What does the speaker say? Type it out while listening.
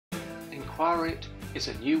Inquirit is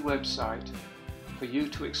a new website for you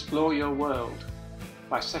to explore your world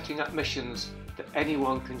by setting up missions that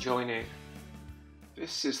anyone can join in.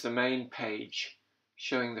 This is the main page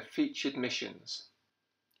showing the featured missions.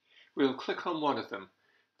 We'll click on one of them,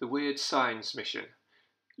 the Weird Signs mission.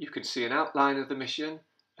 You can see an outline of the mission,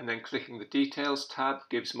 and then clicking the Details tab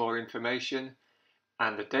gives more information,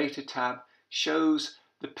 and the Data tab shows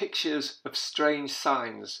the pictures of strange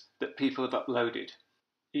signs that people have uploaded.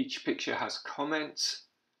 Each picture has comments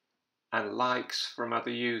and likes from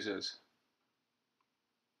other users.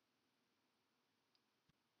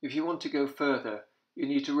 If you want to go further, you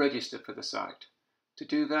need to register for the site. To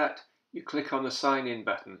do that, you click on the Sign In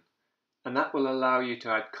button, and that will allow you to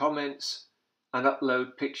add comments and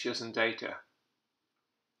upload pictures and data.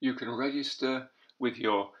 You can register with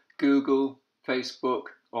your Google, Facebook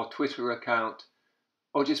or Twitter account,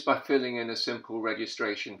 or just by filling in a simple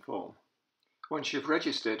registration form. Once you've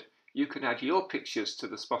registered, you can add your pictures to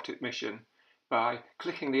the Spotted mission by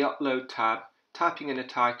clicking the Upload tab, typing in a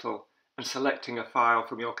title and selecting a file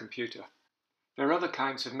from your computer. There are other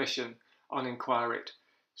kinds of mission on Inquirit,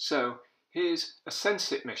 so here's a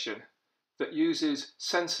Sensit mission that uses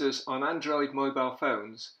sensors on Android mobile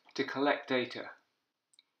phones to collect data.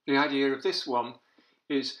 The idea of this one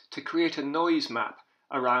is to create a noise map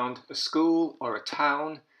around a school or a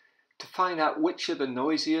town to find out which are the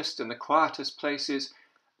noisiest and the quietest places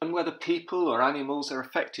and whether people or animals are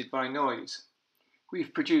affected by noise.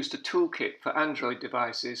 We've produced a toolkit for Android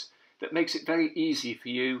devices that makes it very easy for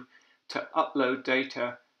you to upload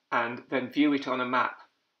data and then view it on a map.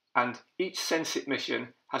 And each Sensit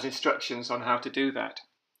mission has instructions on how to do that.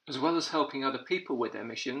 As well as helping other people with their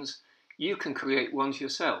missions, you can create ones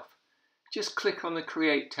yourself. Just click on the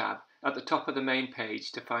Create tab at the top of the main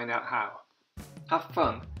page to find out how. Have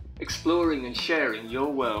fun exploring and sharing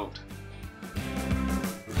your world.